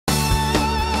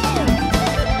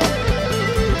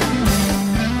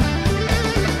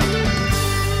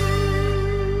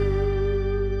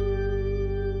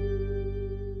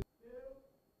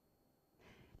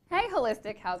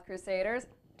Holistic Health Crusaders,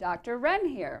 Dr. Wren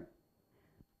here.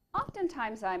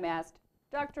 Oftentimes I'm asked,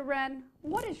 Dr. Wren,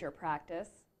 what is your practice?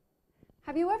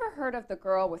 Have you ever heard of the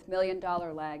girl with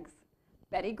 $1,000,000 legs?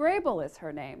 Betty Grable is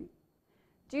her name.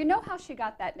 Do you know how she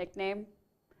got that nickname?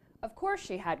 Of course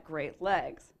she had great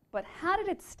legs, but how did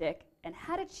it stick and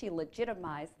how did she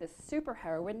legitimize this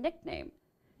superheroine nickname?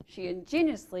 She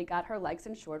ingeniously got her legs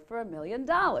insured for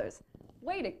 $1,000,000.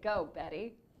 Way to go,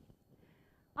 Betty.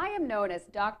 I am known as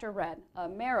Dr. Wren,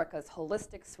 America's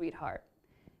holistic sweetheart.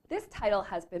 This title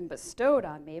has been bestowed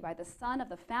on me by the son of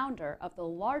the founder of the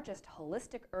largest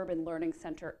holistic urban learning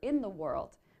center in the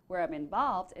world, where I'm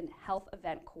involved in health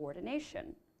event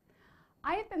coordination.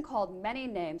 I have been called many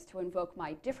names to invoke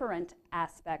my different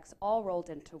aspects all rolled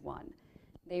into one.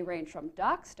 They range from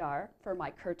Doc Star for my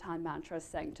Kirtan mantra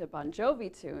sang to Bon Jovi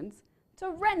tunes,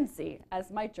 to Renzi as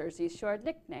my Jersey Shore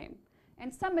nickname,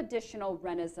 and some additional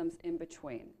Renisms in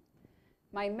between.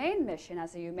 My main mission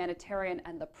as a humanitarian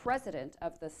and the president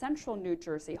of the Central New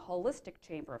Jersey Holistic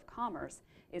Chamber of Commerce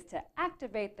is to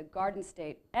activate the Garden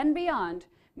State and beyond,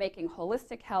 making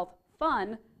holistic health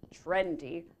fun,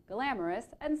 trendy, glamorous,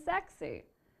 and sexy.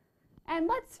 And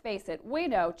let's face it, we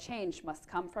know change must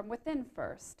come from within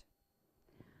first.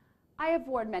 I have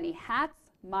worn many hats,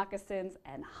 moccasins,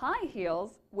 and high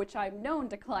heels, which I'm known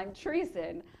to climb trees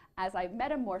in, as I've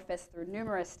metamorphosed through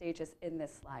numerous stages in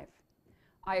this life.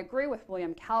 I agree with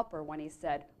William Cowper when he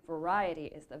said, variety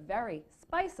is the very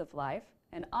spice of life,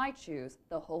 and I choose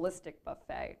the holistic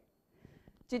buffet.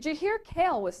 Did you hear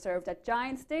kale was served at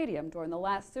Giant Stadium during the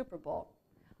last Super Bowl?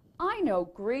 I know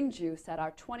green juice at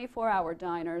our 24-hour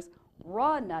diners,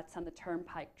 raw nuts on the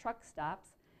turnpike truck stops,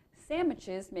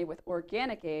 sandwiches made with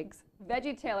organic eggs,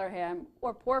 veggie Taylor ham,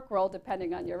 or pork roll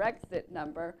depending on your exit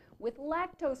number, with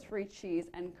lactose-free cheese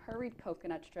and curried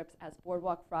coconut strips as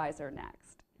boardwalk fries are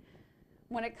next.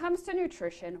 When it comes to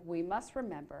nutrition, we must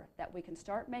remember that we can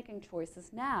start making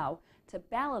choices now to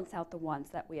balance out the ones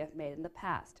that we have made in the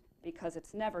past, because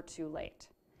it's never too late.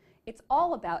 It's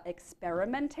all about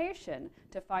experimentation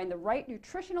to find the right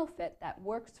nutritional fit that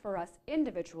works for us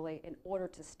individually in order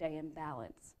to stay in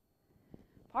balance.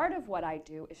 Part of what I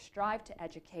do is strive to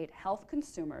educate health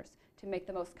consumers to make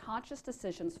the most conscious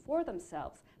decisions for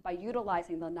themselves by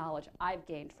utilizing the knowledge I've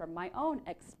gained from my own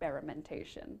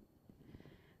experimentation.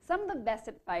 Some of the best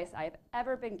advice I have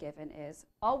ever been given is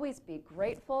always be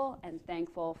grateful and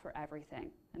thankful for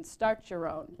everything, and start your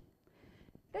own.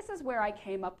 This is where I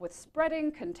came up with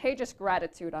spreading contagious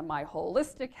gratitude on my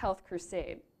holistic health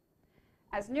crusade.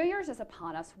 As New Year's is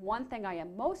upon us, one thing I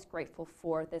am most grateful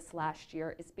for this last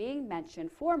year is being mentioned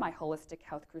for my holistic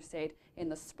health crusade in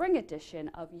the spring edition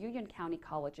of Union County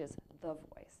College's The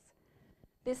Voice.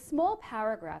 This small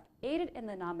paragraph aided in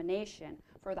the nomination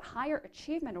for the Higher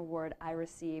Achievement Award I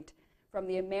received from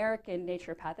the American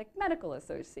Naturopathic Medical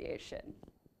Association.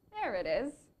 There it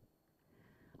is.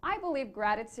 I believe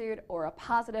gratitude, or a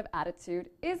positive attitude,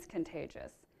 is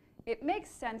contagious. It makes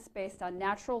sense based on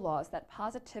natural laws that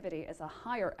positivity is a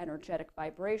higher energetic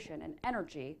vibration and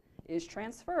energy is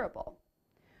transferable.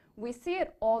 We see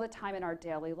it all the time in our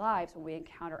daily lives when we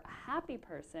encounter a happy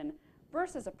person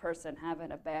versus a person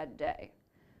having a bad day.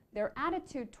 Their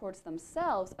attitude towards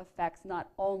themselves affects not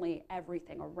only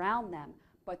everything around them,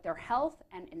 but their health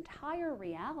and entire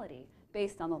reality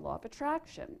based on the law of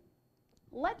attraction.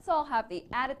 Let's all have the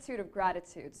attitude of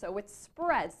gratitude so it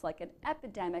spreads like an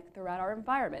epidemic throughout our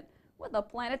environment with a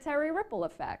planetary ripple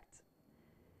effect.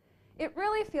 It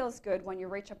really feels good when you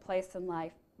reach a place in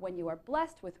life when you are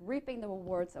blessed with reaping the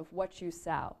rewards of what you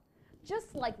sow.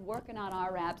 Just like working on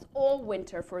our apps all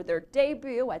winter for their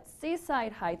debut at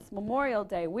Seaside Heights Memorial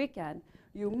Day weekend,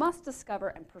 you must discover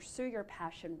and pursue your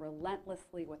passion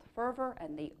relentlessly with fervor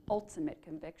and the ultimate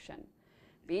conviction.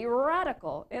 Be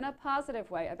radical in a positive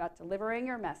way about delivering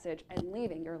your message and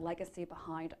leaving your legacy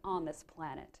behind on this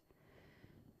planet.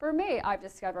 For me, I've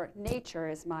discovered nature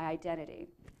is my identity.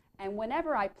 And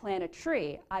whenever I plant a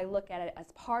tree, I look at it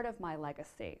as part of my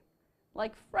legacy.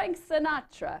 Like Frank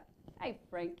Sinatra. Hey,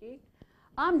 Frankie.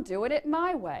 I'm doing it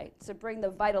my way to bring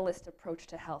the vitalist approach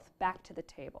to health back to the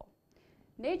table.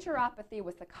 Naturopathy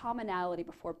was the commonality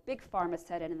before Big Pharma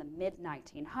set in the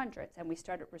mid-1900s, and we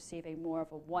started receiving more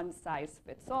of a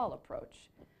one-size-fits-all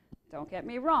approach. Don't get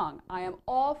me wrong, I am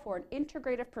all for an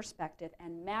integrative perspective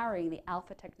and marrying the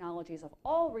alpha technologies of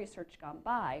all research gone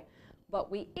by,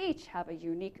 but we each have a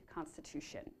unique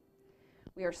constitution.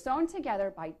 We are sewn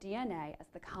together by DNA as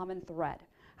the common thread.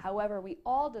 However, we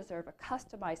all deserve a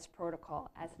customized protocol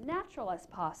as natural as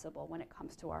possible when it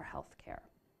comes to our health care.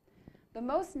 The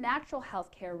most natural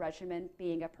healthcare regimen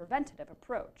being a preventative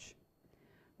approach.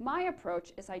 My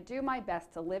approach is I do my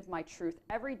best to live my truth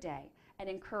every day and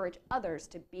encourage others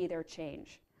to be their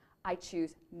change. I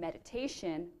choose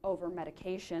meditation over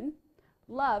medication,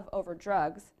 love over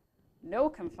drugs, no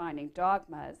confining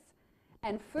dogmas,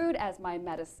 and food as my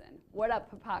medicine. What up,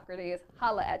 Hippocrates?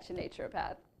 Holla at your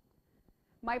naturopath.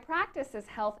 My practice is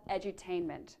health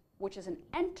edutainment, which is an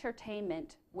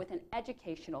entertainment with an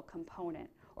educational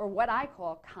component, or what I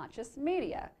call conscious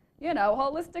media, you know,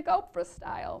 holistic Oprah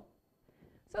style.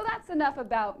 So that's enough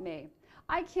about me.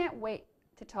 I can't wait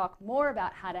to talk more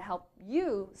about how to help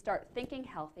you start thinking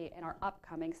healthy in our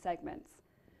upcoming segments.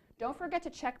 Don't forget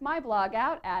to check my blog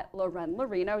out at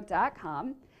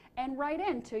lorenlarino.com and write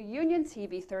in to Union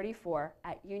TV 34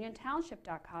 at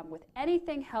uniontownship.com with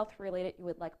anything health related you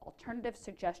would like alternative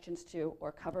suggestions to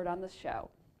or covered on the show.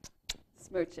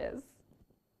 Smooches.